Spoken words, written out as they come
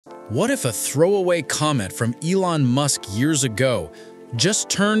What if a throwaway comment from Elon Musk years ago just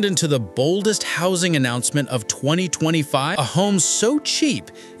turned into the boldest housing announcement of 2025? A home so cheap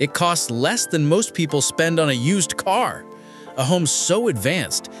it costs less than most people spend on a used car. A home so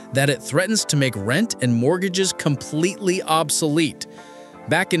advanced that it threatens to make rent and mortgages completely obsolete.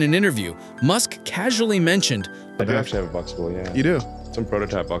 Back in an interview, Musk casually mentioned, I do actually have a Boxabl, yeah. You do? Some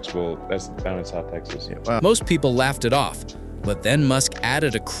prototype Boxabl that's found in South Texas. Yeah, wow. Most people laughed it off, but then Musk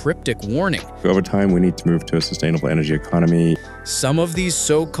added a cryptic warning. Over time, we need to move to a sustainable energy economy. Some of these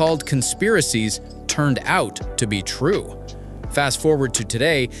so-called conspiracies turned out to be true. Fast forward to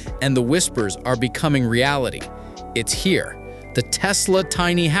today, and the whispers are becoming reality. It's here. The Tesla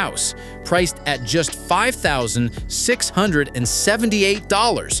tiny house, priced at just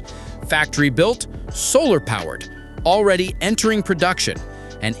 $5,678. Factory-built, solar-powered, already entering production.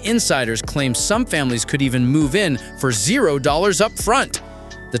 And insiders claim some families could even move in for $0 up front.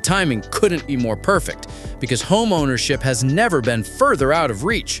 The timing couldn't be more perfect, because home ownership has never been further out of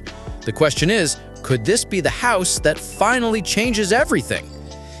reach. The question is, could this be the house that finally changes everything?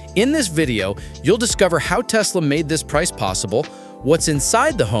 In this video, you'll discover how Tesla made this price possible, what's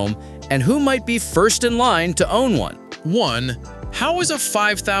inside the home, and who might be first in line to own one. 1. How is a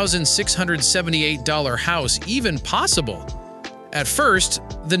 $5,678 house even possible? At first,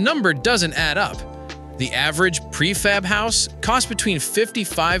 the number doesn't add up. The average prefab house costs between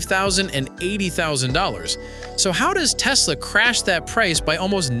 $55,000 and $80,000. So how does Tesla crash that price by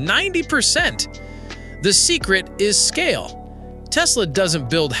almost 90%? The secret is scale. Tesla doesn't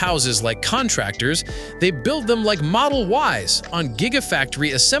build houses like contractors, they build them like Model Ys on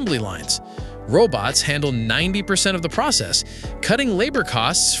Gigafactory assembly lines. Robots handle 90% of the process, cutting labor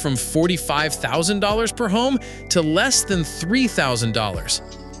costs from $45,000 per home to less than $3,000.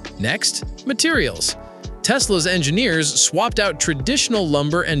 Next, materials. Tesla's engineers swapped out traditional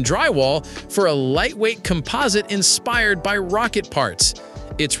lumber and drywall for a lightweight composite inspired by rocket parts.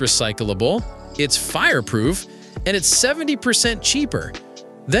 It's recyclable, it's fireproof, and it's 70% cheaper.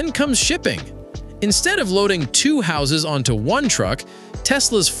 Then comes shipping. Instead of loading 2 houses onto one truck,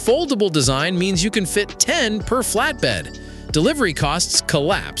 Tesla's foldable design means you can fit 10 per flatbed. Delivery costs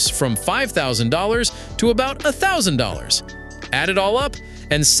collapse from $5,000 to about $1,000. Add it all up,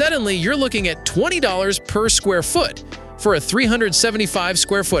 and suddenly you're looking at $20 per square foot. For a 375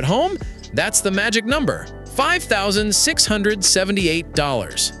 square foot home, that's the magic number,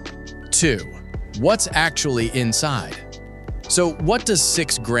 $5,678. 2. What's actually inside? So what does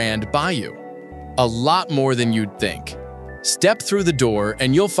 $6 grand buy you? A lot more than you'd think. Step through the door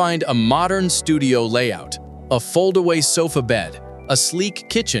and you'll find a modern studio layout, a fold-away sofa bed, a sleek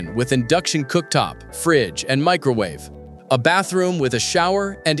kitchen with induction cooktop, fridge, and microwave, a bathroom with a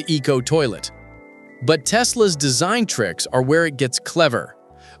shower and eco-toilet. But Tesla's design tricks are where it gets clever.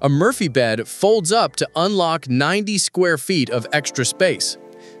 A Murphy bed folds up to unlock 90 square feet of extra space.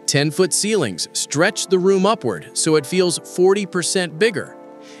 10-foot ceilings stretch the room upward so it feels 40% bigger.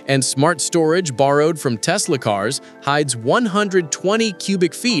 And smart storage borrowed from Tesla cars hides 120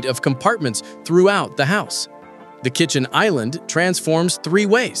 cubic feet of compartments throughout the house. The kitchen island transforms 3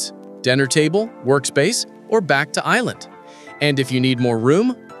 ways: dinner table, workspace, or back to island. And if you need more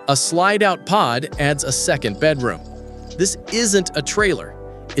room, a slide-out pod adds a second bedroom. This isn't a trailer.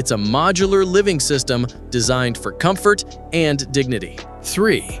 It's a modular living system designed for comfort and dignity.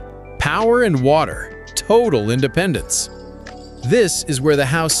 3. Power and water. Total independence. This is where the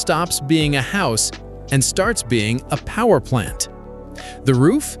house stops being a house and starts being a power plant. The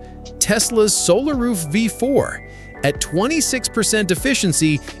roof? Tesla's Solar Roof V4. At 26%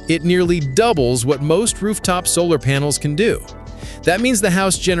 efficiency, it nearly doubles what most rooftop solar panels can do. That means the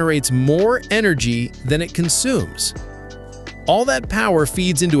house generates more energy than it consumes. All that power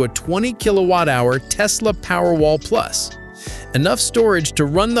feeds into a 20 kilowatt-hour Tesla Powerwall Plus. Enough storage to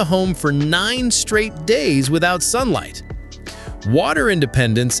run the home for 9 straight days without sunlight. Water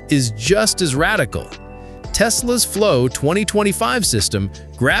independence is just as radical. Tesla's Flow 2025 system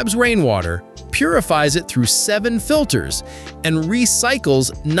grabs rainwater, purifies it through 7 filters, and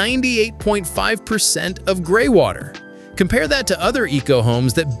recycles 98.5% of gray water. Compare that to other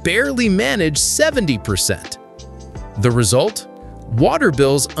eco-homes that barely manage 70%. The result? Water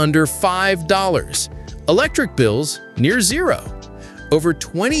bills under $5. Electric bills near zero. Over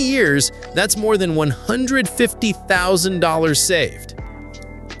 20 years, that's more than $150,000 saved.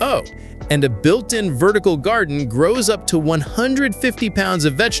 Oh, and a built-in vertical garden grows up to 150 pounds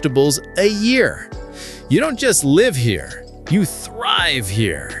of vegetables a year. You don't just live here, you thrive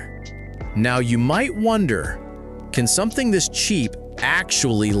here. Now you might wonder, can something this cheap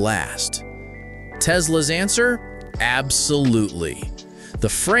actually last? Tesla's answer? Absolutely. The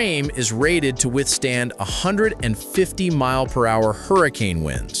frame is rated to withstand 150-mile-per-hour hurricane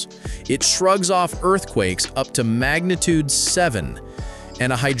winds. It shrugs off earthquakes up to magnitude 7,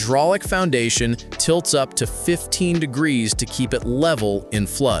 and a hydraulic foundation tilts up to 15 degrees to keep it level in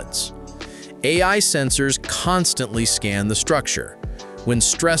floods. AI sensors constantly scan the structure. When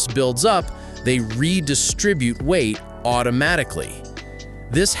stress builds up, they redistribute weight automatically.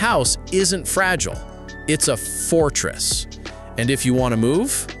 This house isn't fragile, it's a fortress. And if you want to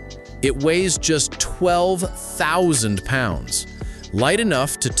move, it weighs just 12,000 pounds, light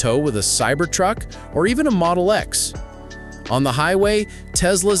enough to tow with a Cybertruck or even a Model X. On the highway,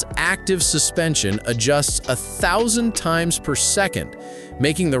 Tesla's active suspension adjusts 1,000 times per second,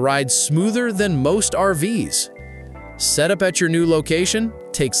 making the ride smoother than most RVs. Setup at your new location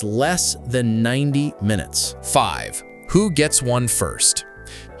takes less than 90 minutes. 5. Who gets one first?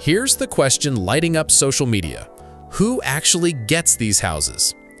 Here's the question lighting up social media. Who actually gets these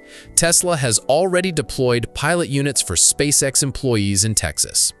houses? Tesla has already deployed pilot units for SpaceX employees in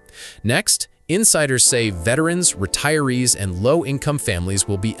Texas. Next, insiders say veterans, retirees, and low-income families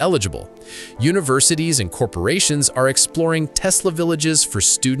will be eligible. Universities and corporations are exploring Tesla villages for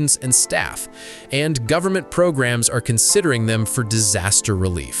students and staff, and government programs are considering them for disaster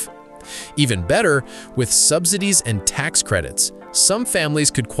relief. Even better, with subsidies and tax credits, some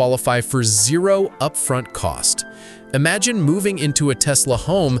families could qualify for zero upfront cost. Imagine moving into a Tesla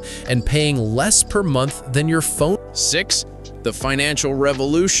home and paying less per month than your phone. 6. The financial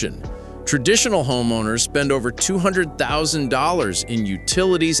revolution. Traditional homeowners spend over $200,000 in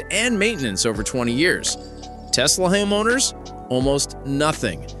utilities and maintenance over 20 years. Tesla homeowners, almost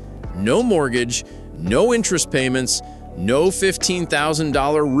nothing. No mortgage, no interest payments, no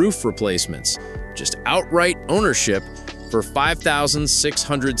 $15,000 roof replacements, just outright ownership for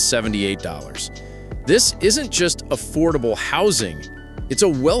 $5,678. This isn't just affordable housing, it's a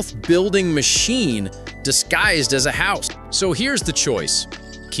wealth-building machine disguised as a house. So here's the choice.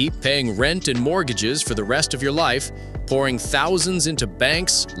 Keep paying rent and mortgages for the rest of your life, pouring thousands into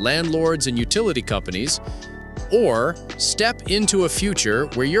banks, landlords, and utility companies, or step into a future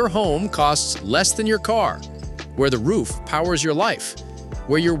where your home costs less than your car, where the roof powers your life,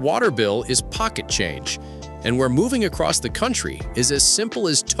 where your water bill is pocket change, and where moving across the country is as simple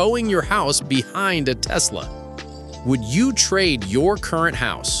as towing your house behind a Tesla. Would you trade your current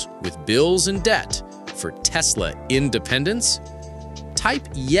house with bills and debt for Tesla independence? Type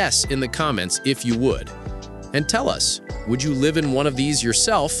yes in the comments if you would. And tell us, would you live in one of these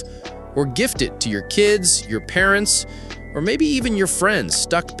yourself or gift it to your kids, your parents, or maybe even your friends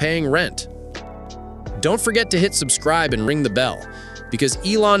stuck paying rent? Don't forget to hit subscribe and ring the bell, because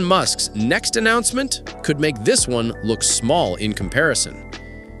Elon Musk's next announcement could make this one look small in comparison.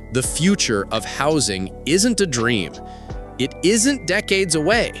 The future of housing isn't a dream. It isn't decades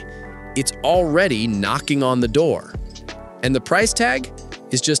away. It's already knocking on the door. And the price tag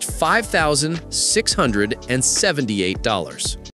is just $5,678.